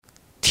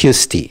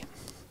Tuesday,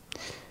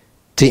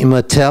 the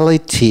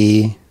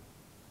immortality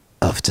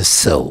of the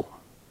soul.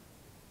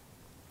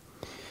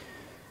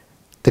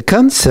 The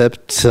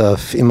concept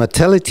of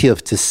immortality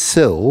of the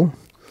soul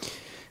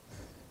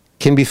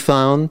can be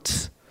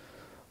found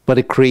by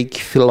the Greek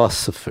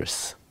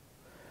philosophers,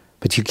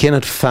 but you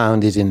cannot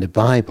find it in the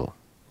Bible.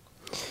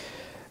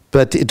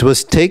 But it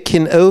was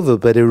taken over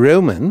by the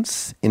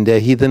Romans in their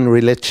heathen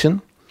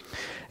religion,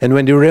 and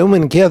when the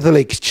Roman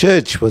Catholic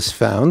Church was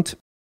found,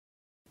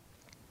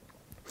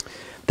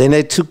 then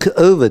they took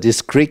over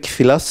this Greek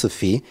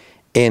philosophy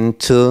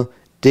into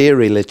their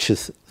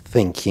religious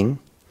thinking,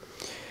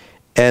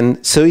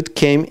 and so it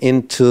came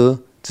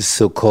into the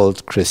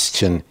so-called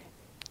Christian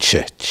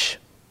church.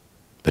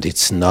 But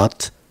it's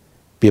not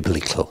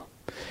biblical.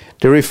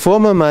 The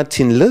reformer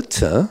Martin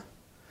Luther,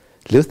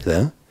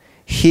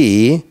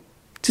 he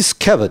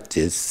discovered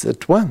this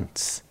at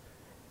once.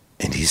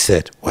 And he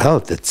said, well,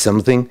 that's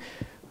something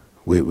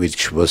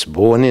which was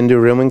born in the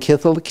Roman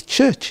Catholic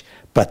Church,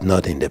 but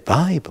not in the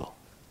Bible.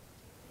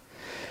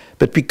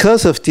 But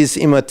because of this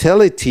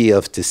immortality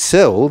of the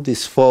soul,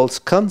 this false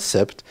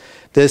concept,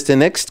 there's the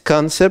next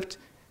concept.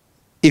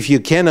 If you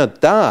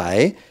cannot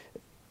die,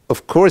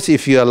 of course,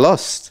 if you are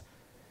lost,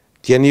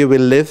 then you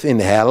will live in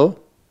hell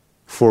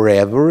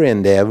forever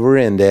and ever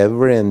and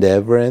ever and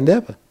ever and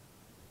ever.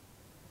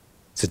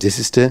 So this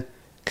is the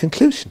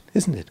conclusion,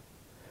 isn't it?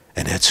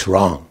 And that's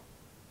wrong.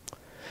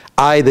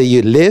 Either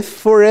you live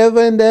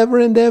forever and ever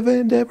and ever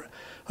and ever,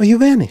 or you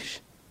vanish.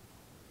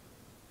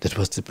 That's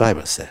what the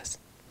Bible says.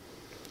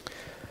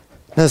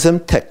 Now some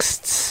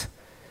texts.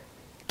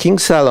 King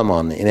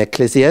Solomon in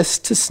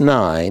Ecclesiastes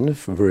 9,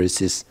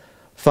 verses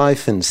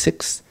 5 and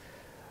 6,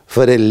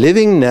 for the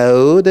living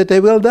know that they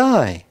will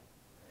die,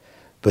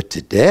 but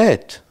the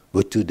dead,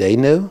 what do they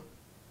know?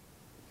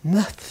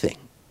 Nothing.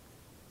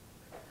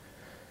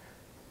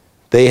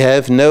 They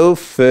have no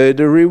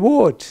further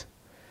reward,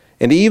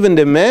 and even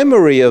the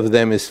memory of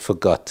them is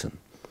forgotten.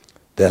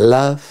 Their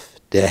love,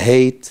 their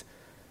hate,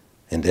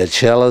 and their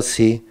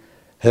jealousy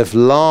have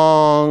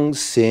long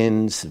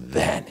since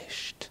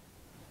vanished.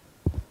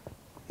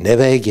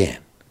 Never again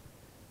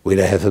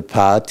will I have a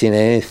part in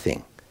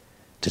anything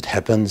that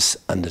happens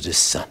under the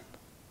sun.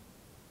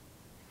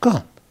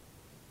 Gone.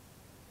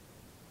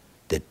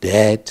 The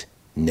dead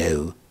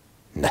know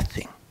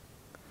nothing.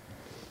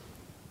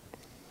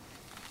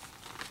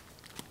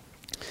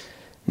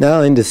 Now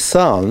in the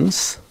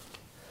Psalms,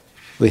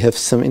 we have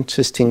some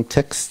interesting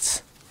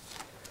texts,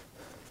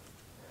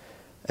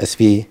 as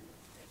we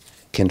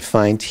can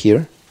find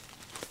here.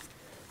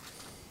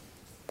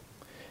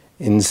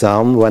 In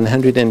Psalm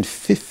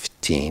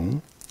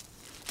 115,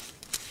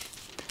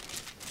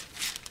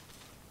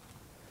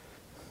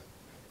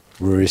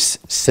 verse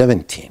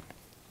 17.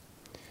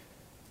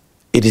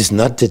 It is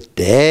not the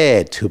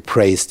dead who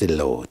praise the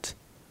Lord,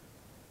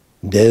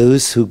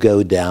 those who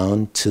go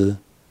down to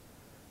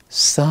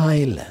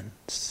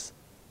silence.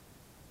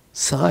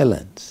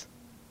 Silence.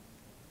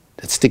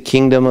 That's the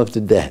kingdom of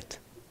the dead.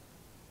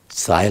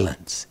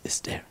 Silence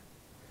is there.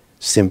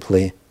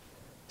 Simply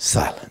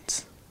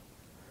silence.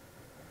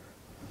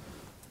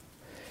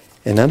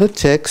 Another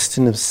text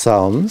in the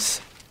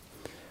Psalms,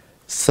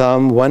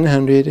 Psalm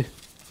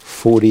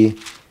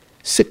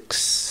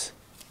 146,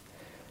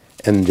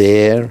 and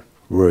there,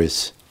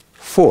 verse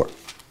 4.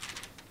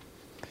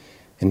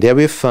 And there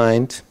we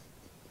find,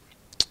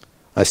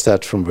 I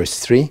start from verse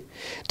 3,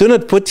 do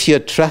not put your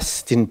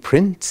trust in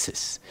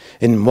princes,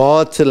 in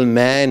mortal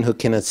men who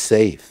cannot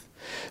save.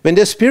 When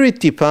their spirit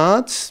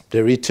departs,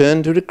 they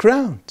return to the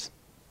ground.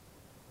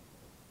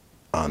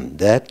 On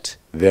that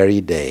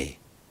very day,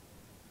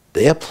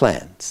 their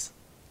plans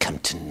come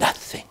to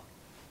nothing.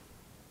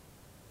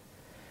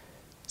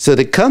 So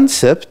the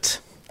concept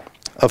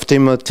of the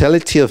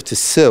immortality of the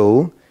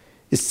soul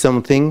is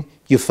something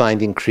you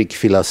find in Greek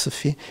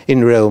philosophy,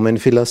 in Roman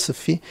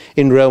philosophy,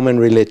 in Roman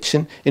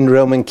religion, in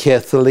Roman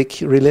Catholic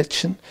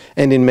religion,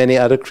 and in many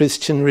other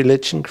Christian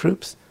religion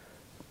groups,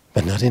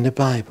 but not in the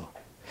Bible.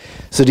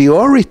 So the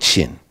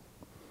origin,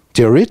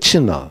 the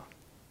original,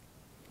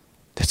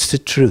 that's the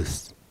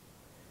truth.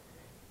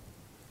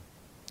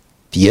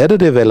 The other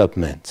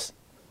developments,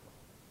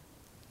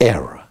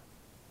 error.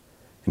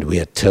 And we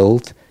are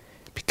told,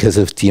 because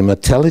of the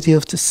immortality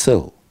of the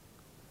soul,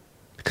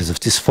 because of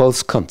this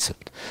false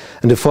concept,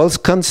 and the false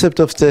concept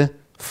of the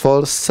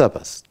false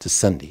Sabbath, the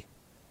Sunday,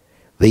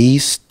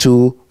 these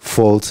two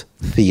false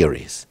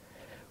theories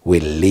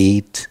will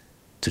lead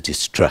to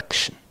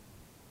destruction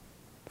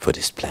for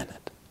this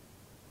planet.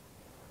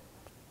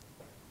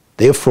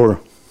 Therefore,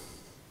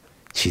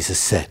 Jesus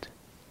said,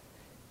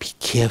 be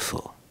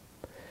careful,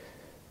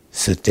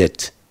 so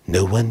that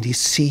no one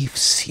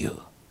deceives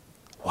you.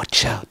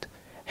 Watch out.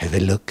 Have a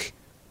look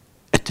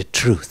at the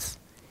truth.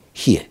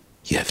 Here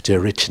you have the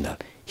original.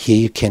 Here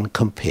you can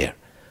compare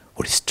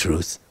what is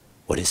truth,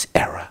 what is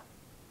error.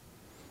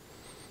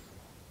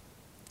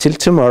 Till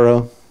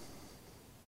tomorrow.